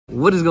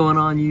What is going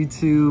on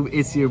YouTube?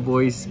 It's your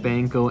boy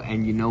Spanko,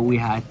 and you know we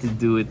had to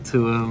do it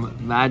to him.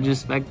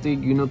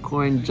 Majespecter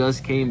Unicorn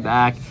just came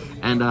back,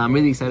 and I'm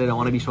really excited. I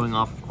want to be showing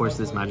off, of course,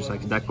 this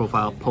Majespecter deck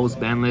profile post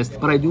Banlist,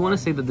 but I do want to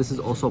say that this is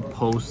also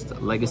post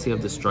Legacy of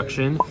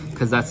Destruction,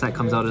 because that set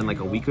comes out in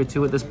like a week or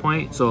two at this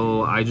point.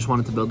 So I just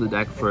wanted to build the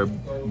deck for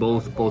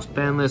both post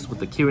Banlist with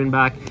the Kieran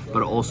back,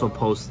 but also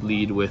post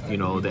lead with, you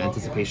know, the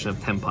anticipation of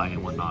Tempai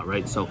and whatnot,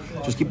 right? So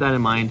just keep that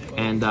in mind.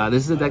 And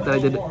this is a deck that I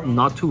did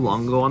not too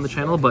long ago on the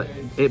channel, but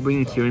it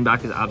bringing Kieran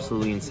back is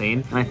absolutely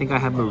insane, and I think I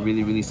have a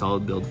really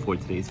solid build for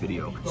today's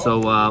video.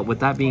 So with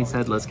that being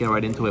said, let's get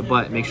right into it,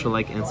 but make sure to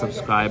like and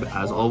subscribe.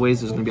 As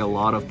always, there's going to be a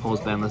lot of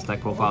post Banlist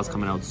deck profiles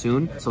coming out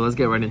soon, so let's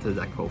get right into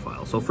the deck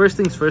profile. So first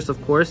things first, of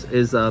course,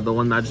 is the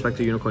one Majespecter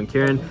Unicorn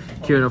Kieran.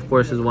 Kieran, of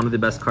course, is one of the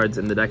best cards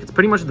in the deck. It's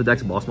pretty much the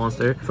deck's boss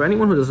monster. For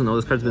anyone who doesn't know,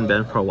 this card's been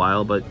banned for a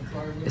while, but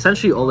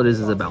essentially all it is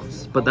a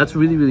bounce. But that's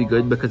really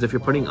good, because if you're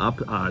putting up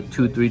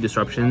 2-3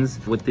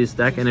 disruptions with this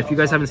deck, and if you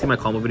guys haven't seen my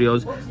combo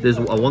videos, there's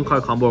a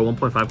 1-card combo or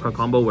 1.5 card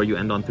combo where you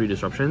end on 3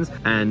 disruptions,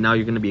 and now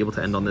you're going to be able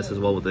to end on this as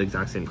well with the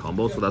exact same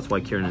combo. So that's why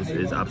Kieran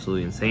is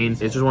absolutely insane.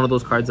 It's just one of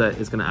those cards that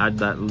is going to add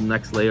that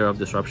next layer of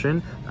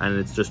disruption, and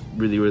it's just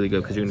really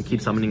good because you're going to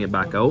keep summoning it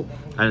back out,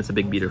 and it's a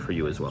big beater for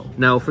you as well.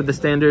 Now for the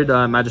standard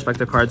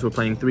Majespecter cards, we're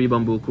playing 3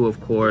 Bambuku, of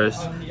course,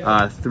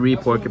 3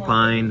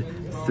 Porcupine,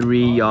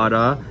 3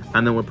 Yada,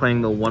 and then we're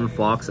playing the 1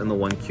 Fox and the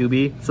 1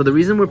 QB. So the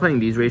reason we're playing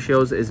these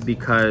ratios is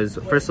because,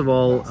 first of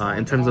all,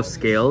 in terms of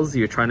scales,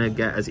 you're trying to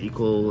get as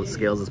equal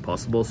scales as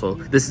possible. So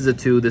this is a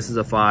 2, this is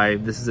a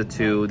 5, this is a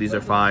 2, these are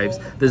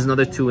 5s. There's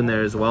another 2 in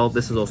there as well.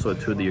 This is also a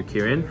 2 that you're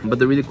Kieran. But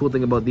the really cool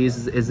thing about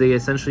these is they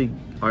essentially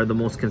are the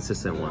most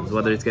consistent ones,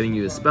 whether it's getting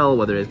you a spell,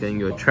 whether it's getting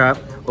you a trap.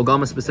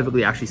 Ogama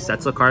specifically actually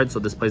sets a card, so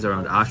this plays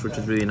around Ash, which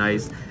is really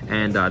nice,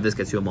 and this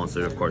gets you a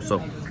monster, of course.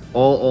 So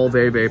all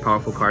very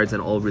powerful cards,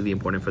 and all really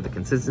important for the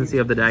consistency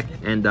of the deck.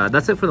 And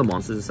that's it for the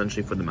monsters,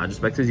 essentially, for the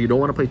Majespecters. You don't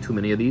want to play too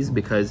many of these,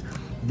 because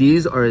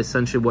these are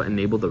essentially what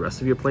enable the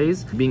rest of your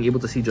plays. Being able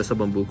to see just a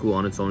Bambuku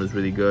on its own is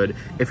really good.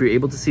 If you're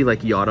able to see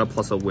like Yada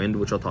plus a Wind,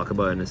 which I'll talk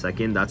about in a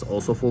second, that's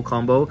also full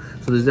combo.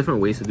 So there's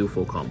different ways to do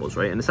full combos,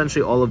 right? And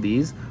essentially all of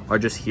these are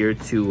just here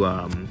to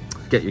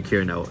get your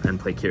Kieran out and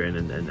play Kieran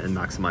and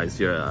maximize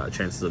your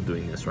chances of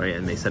doing this, right?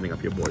 And setting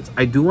up your boards.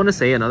 I do want to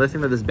say another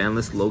thing that this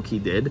Banlist low-key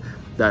did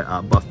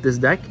that buffed this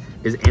deck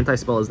is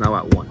anti-spell is now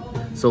at 1.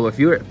 So if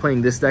you're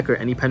playing this deck or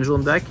any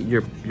pendulum deck,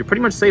 you're pretty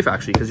much safe,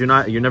 actually, because you're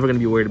never going to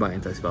be worried about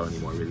anti-spell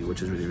anymore, really,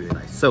 which is really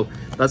nice. So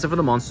that's it for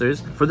the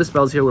monsters. For the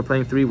spells here, we're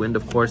playing 3 Wind,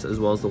 of course,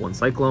 as well as the 1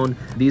 Cyclone.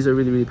 These are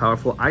really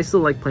powerful. I still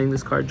like playing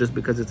this card just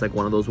because it's like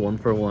one of those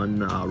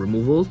 1-for-1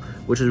 removals,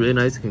 which is really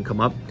nice. It can come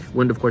up.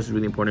 Wind, of course, is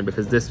really important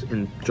because this,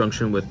 in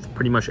conjunction with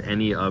pretty much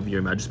any of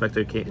your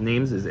Majespecter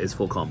names, is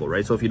full combo,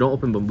 right? So if you don't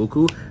open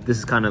Bambuku, this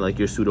is kind of like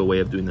your pseudo way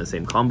of doing the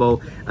same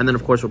combo. And then,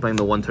 of course, we're playing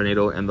the 1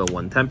 Tornado and the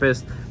 1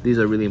 Tempest. These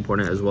are really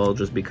important as well,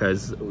 just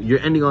because you're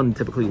ending on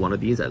typically one of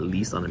these, at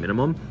least on a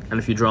minimum. And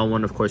if you draw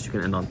one, of course, you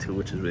can end on 2,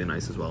 which is really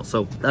nice as well.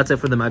 So that's it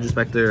for the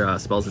Majespecter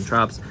spells and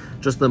traps.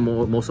 Just the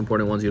most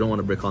important ones. You don't want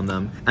to brick on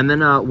them. And then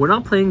we're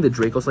not playing the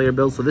Draco Slayer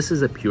build, so this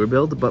is a pure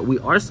build, but we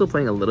are still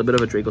playing a little bit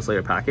of a Draco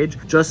Slayer package.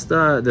 Just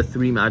the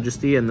 3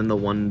 Majesty and then the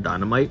 1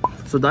 Dynamite.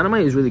 So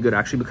Dynamite is really good,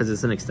 actually, because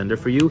it's an extender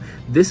for you.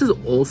 This is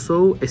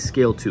also a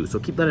scale 2, so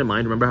keep that in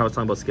mind. Remember how I was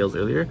talking about scales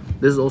earlier?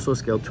 This is also a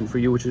scale 2 for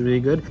you, which is really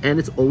good, and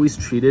it's always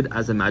treated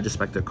as a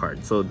Majespecter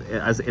card. So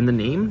as in the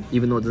name,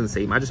 even though it doesn't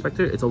say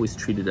Majespecter, it's always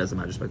treated as a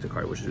Majespecter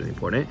card, which is really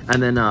important.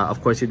 And then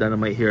of course your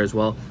Dynamite here as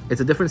well.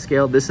 It's a different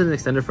scale. This is an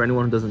extender for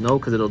anyone who doesn't know,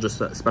 because it'll just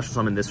special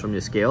summon this from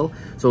your scale,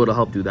 so it'll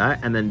help do that.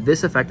 And then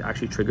this effect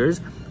actually triggers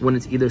when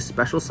it's either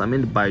special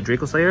summoned by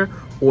Draco Slayer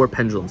or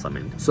pendulum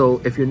summoned.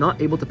 So if you're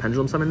not able to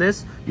pendulum summon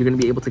this, you're going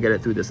to be able to get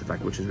it through this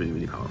effect, which is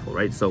really powerful,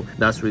 right? So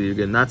that's really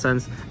good in that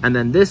sense. And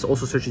then this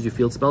also searches your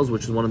field spells,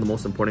 which is one of the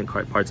most important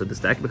parts of this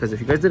deck, because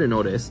if you guys didn't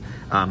notice,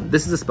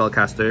 this is a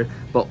spellcaster,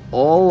 but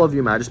all of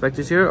your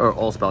Majespecters here are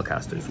all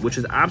spellcasters, which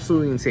is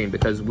absolutely insane,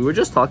 because we were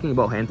just talking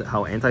about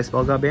how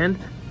anti-spell got banned.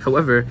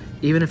 However,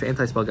 even if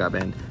anti-spell got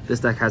banned, this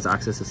deck has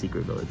access to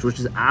Secret Village, which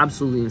is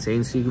absolutely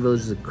insane. Secret Village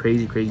is a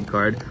crazy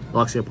card.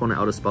 Locks your opponent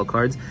out of spell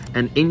cards,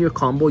 and in your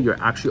combo,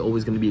 you're actually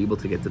always going to be able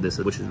to get to this,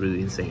 which is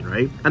really insane,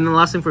 right? And then the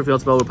last thing for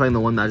field spell, we're playing the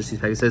 1 Majesty's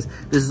Pegasus.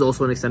 This is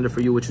also an extender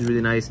for you, which is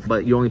really nice,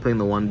 but you're only playing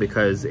the 1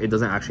 because it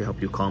doesn't actually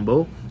help you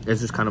combo.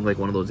 It's just kind of like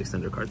one of those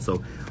extender cards. So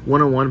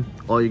 1-on-1,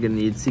 all you're going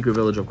to need. Secret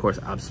Village, of course,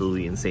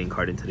 absolutely insane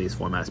card in today's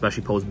format,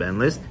 especially post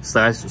Banlist.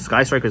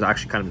 Sky Striker is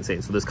actually kind of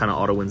insane, so this kind of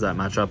auto wins that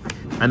matchup.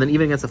 And then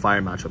even against the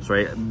fire matchups,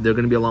 right, they're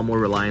going to be a lot more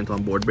reliant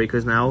on board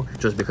breakers now,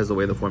 just because the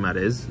way the format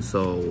is.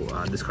 So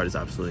this card is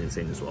absolutely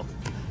insane as well.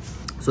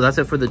 So that's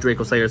it for the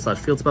Draco Slayer /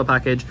 Field Spell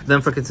package.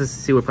 Then for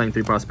consistency, we're playing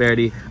 3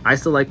 Prosperity. I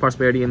still like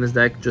Prosperity in this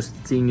deck. Just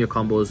seeing your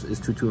combos is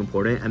too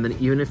important. And then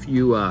even if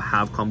you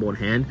have combo in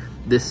hand,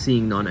 this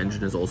seeing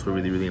non-engine is also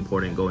really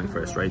important going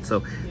first, right?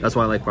 So that's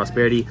why I like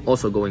Prosperity.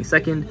 Also going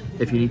second,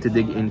 if you need to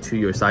dig into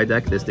your side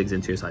deck, this digs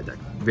into your side deck.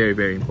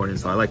 Very important.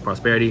 So I like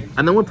Prosperity.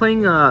 And then we're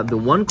playing the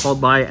 1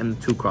 Called By and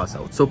the 2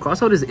 Crossout. So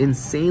Crossout is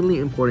insanely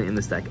important in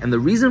this deck. And the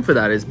reason for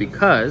that is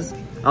because,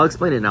 I'll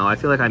explain it now. I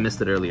feel like I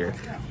missed it earlier.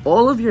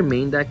 All of your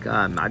main deck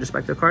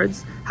Majespecter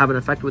cards have an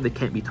effect where they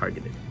can't be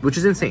targeted, which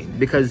is insane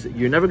because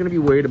you're never going to be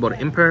worried about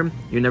Imperm,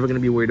 you're never going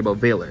to be worried about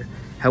Veiler.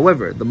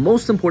 However, the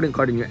most important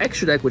card in your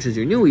extra deck, which is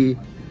your Nui,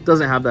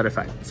 doesn't have that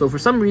effect. So for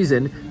some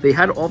reason, they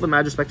had all the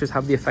Majespecters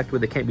have the effect where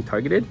they can't be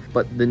targeted,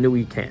 but the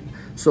Nui can.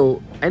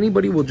 So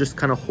anybody will just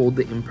kind of hold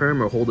the Imperm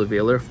or hold a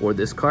Veiler for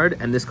this card,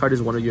 and this card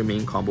is one of your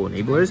main combo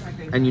enablers,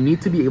 and you need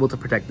to be able to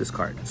protect this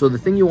card. So the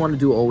thing you want to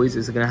do always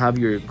is going to have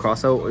your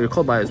Crossout, or your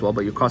Called By as well,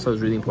 but your Crossout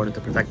is really important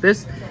to protect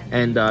this,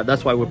 and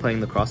that's why we're playing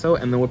the Crossout.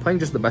 And then we're playing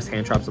just the best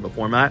hand traps of the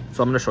format.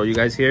 So I'm going to show you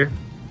guys here.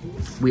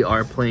 We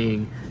are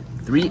playing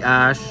 3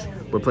 Ash,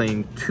 we're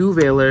playing 2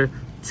 Veiler,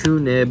 2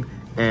 Nib,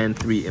 and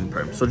 3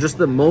 Imperm. So just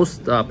the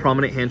most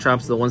prominent hand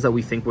traps, the ones that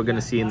we think we're going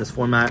to see in this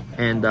format.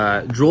 And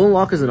Jewel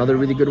Lock is another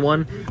really good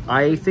one.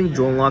 I think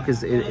Jewel Lock is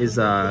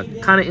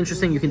kind of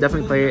interesting. You can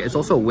definitely play it. It's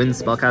also a wind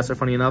spellcaster,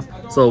 funny enough.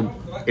 So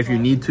if you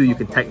need to, you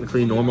can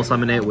technically normal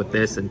summon it with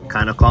this and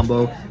kind of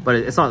combo, but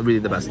it's not really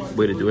the best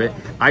way to do it.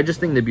 I just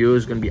think Nibiru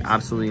is going to be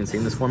absolutely insane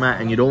in this format,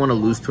 and you don't want to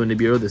lose to a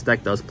Nibiru. This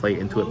deck does play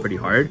into it pretty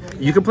hard.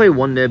 You can play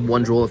 1 Nib,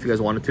 1 Jewel if you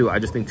guys wanted to. I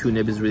just think 2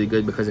 Nib is really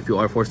good because if you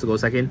are forced to go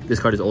second, this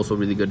card is also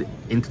really good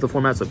into the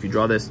format. So if you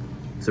draw this,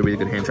 it's a really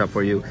good hand trap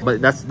for you. But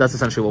that's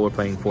essentially what we're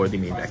playing for the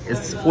main deck.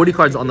 It's 40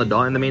 cards on the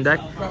dot in the main deck.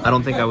 I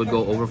don't think I would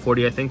go over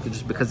 40, I think,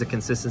 just because of the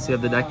consistency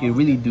of the deck. You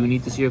really do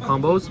need to see your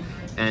combos.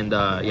 And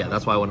yeah,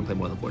 that's why I want to play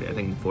more than 40. I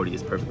think 40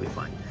 is perfectly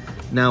fine.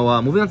 Now,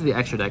 moving on to the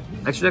extra deck.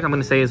 Extra deck, I'm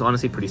going to say, is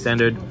honestly pretty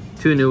standard.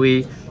 2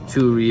 Nui,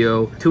 2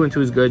 Rio. 2 and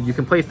 2 is good. You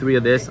can play 3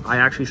 of this. I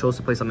actually chose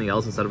to play something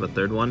else instead of a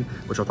third one,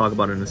 which I'll talk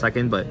about in a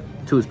second, but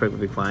 2 is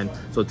perfectly fine.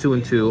 So 2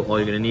 and 2, all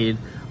you're going to need.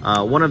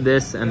 1 of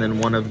this, and then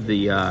 1 of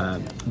the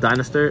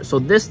Dynastar. So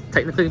this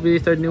technically could be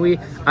the 3rd Nui.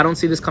 I don't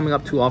see this coming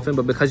up too often,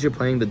 but because you're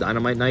playing the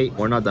Dynamite Knight,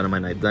 or not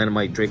Dynamite Knight,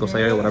 Dynamite Draco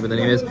Slayer, whatever the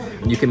name is,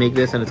 you can make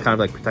this, and it's kind of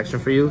like protection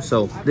for you.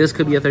 So this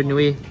could be a 3rd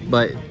Nui,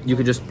 but you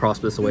could just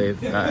prosper this away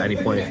at any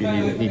point if you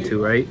need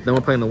to, right? Then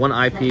we're playing the 1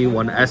 IP,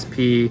 1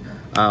 SP,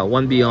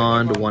 1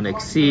 Beyond, 1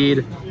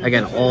 Exceed.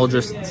 Again, all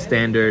just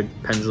standard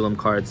Pendulum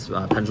cards,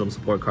 Pendulum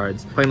support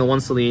cards. Playing the 1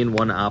 Celine,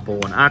 1 Apple,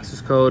 1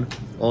 Axis Code.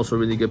 Also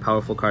really good,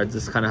 powerful cards.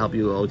 This kind of help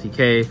you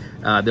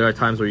OTK. There are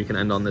times where you can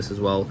end on this as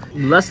well.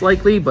 Less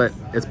likely, but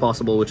it's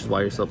possible, which is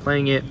why you're still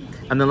playing it.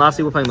 And then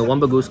lastly, we're playing the 1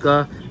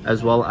 Baguska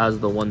as well as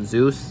the 1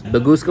 Zeus.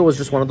 Baguska was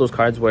just one of those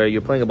cards where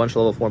you're playing a bunch of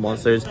level 4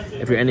 monsters.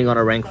 If you're ending on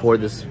a rank 4,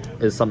 this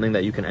is something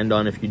that you can end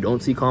on if you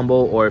don't see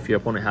combo, or if your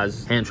opponent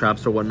has hand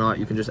traps or whatnot,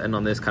 you can just end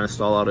on this, kind of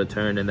stall out a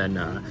turn, and then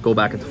go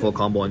back into full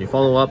combo on your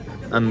follow-up.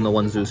 And then the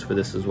 1 Zeus for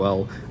this as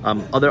well.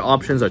 Other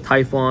options are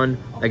Typhon.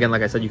 Again,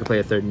 like I said, you can play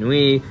a 3rd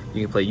Nui.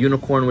 You can play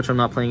Unicorn, which I'm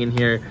not playing in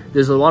here.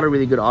 There's a lot of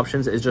really good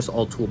options. It's just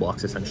all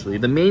toolbox, essentially.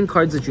 The main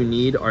cards that you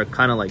need are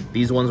kind of like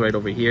these ones right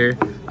over here,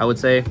 I would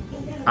say.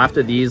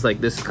 After these,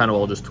 like, this is kind of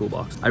all just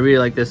toolbox. I really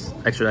like this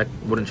extra deck.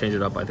 Wouldn't change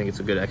it up. I think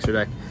it's a good extra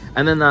deck.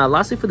 And then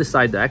lastly, for the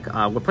side deck,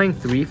 we're playing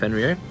 3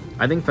 Fenrir.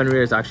 I think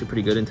Fenrir is actually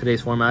pretty good in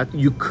today's format.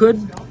 You could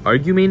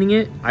argue maining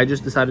it. I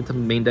just decided to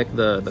main deck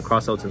the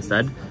crossouts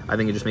instead. I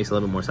think it just makes a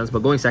little bit more sense. But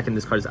going second,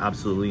 this card is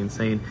absolutely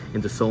insane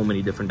into so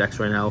many different decks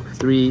right now.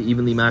 3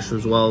 evenly matched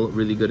as well,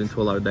 really good into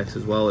a lot of decks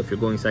as well. If you're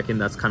going second,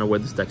 that's kind of where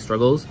this deck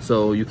struggles.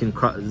 So you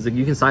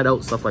can side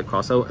out stuff like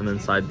crossout and then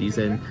slide these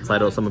in.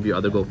 Slide out some of your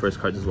other go first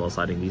cards as well,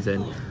 sliding these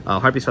in.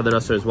 Harpy's Feather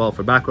Duster as well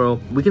for back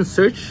row. We can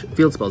search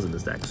field spells in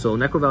this deck. So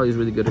Necro Valley is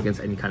really good against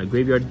any kind of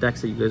graveyard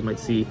decks that you guys might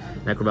see.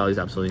 Necro Valley is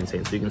absolutely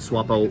insane. So you can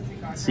swap out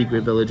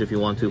Secret Village if you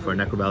want to for a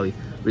Necro Valley.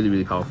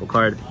 Really powerful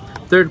card.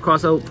 3rd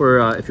crossout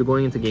for if you're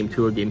going into game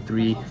 2 or game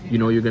 3, you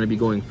know you're going to be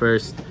going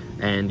first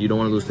and you don't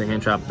want to lose the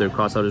hand trap. 3rd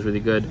crossout is really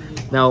good.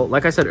 Now,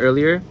 like I said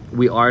earlier,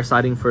 we are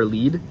siding for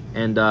lead,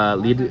 and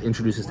lead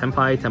introduces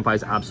Tempai. Tempai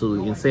is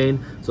absolutely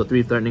insane. So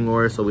 3 Threatening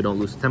Aura, so we don't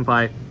lose to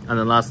Tempai. And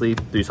then lastly,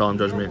 3 Solemn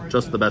Judgment,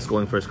 just the best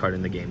going first card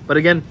in the game. But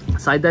again,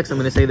 side decks, I'm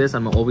going to say this,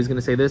 I'm always going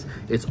to say this,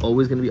 it's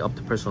always going to be up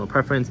to personal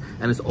preference,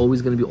 and it's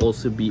always going to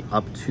be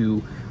up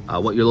to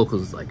what your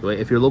locals is like. Right?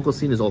 If your local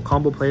scene is all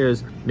combo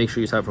players, make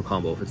sure you side for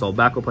combo. If it's all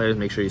back row players,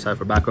 make sure you side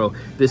for back row.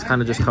 This kind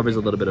of just covers a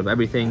little bit of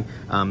everything.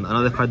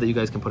 Another card that you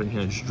guys can put in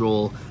here is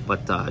Droll,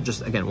 but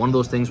just again, one of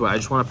those things where I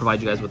just want to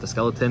provide you guys with a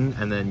skeleton,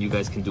 and then you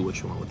guys can do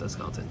what you want with that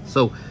skeleton.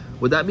 So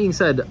with that being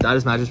said, that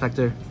is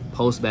Majespecter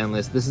post ban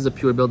list. This is a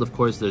pure build, of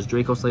course. There's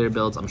Draco Slayer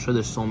builds. I'm sure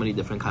there's so many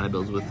different kind of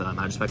builds with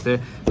Majespecter,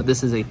 but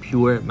this is a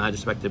pure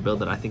Majespecter build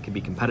that I think can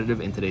be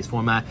competitive in today's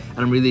format, and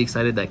I'm really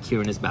excited that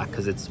Kieran is back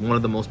because it's one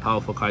of the most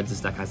powerful cards this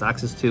deck has has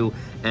access to,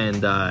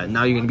 and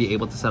now you're going to be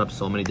able to set up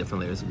so many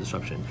different layers of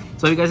disruption.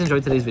 So if you guys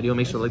enjoyed today's video,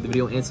 make sure to like the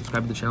video and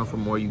subscribe to the channel for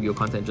more Yu-Gi-Oh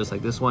content just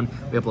like this one.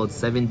 We upload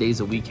 7 days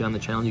a week here on the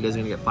channel. You guys are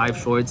going to get 5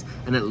 shorts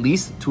and at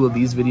least 2 of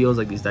these videos,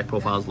 like these deck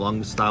profiles,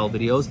 long style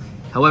videos.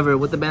 However,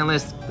 with the ban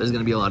list, there's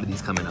going to be a lot of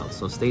these coming out,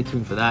 so stay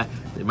tuned for that.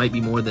 There might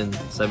be more than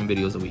 7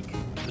 videos a week.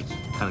 It's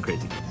kind of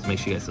crazy, so make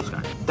sure you guys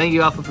subscribe. Thank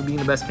you, Alpha, for being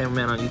the best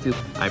cameraman on YouTube.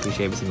 I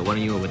appreciate every single one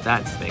of you, and with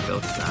that, Spanko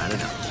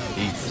signing out.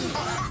 Peace.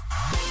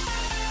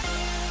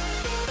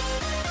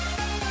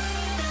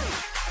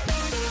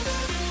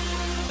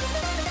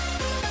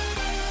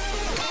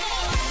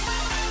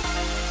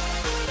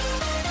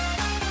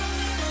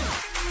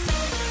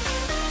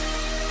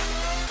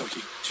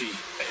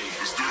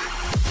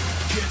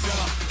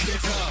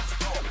 Get up,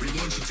 we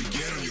want you to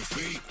get on your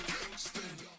feet.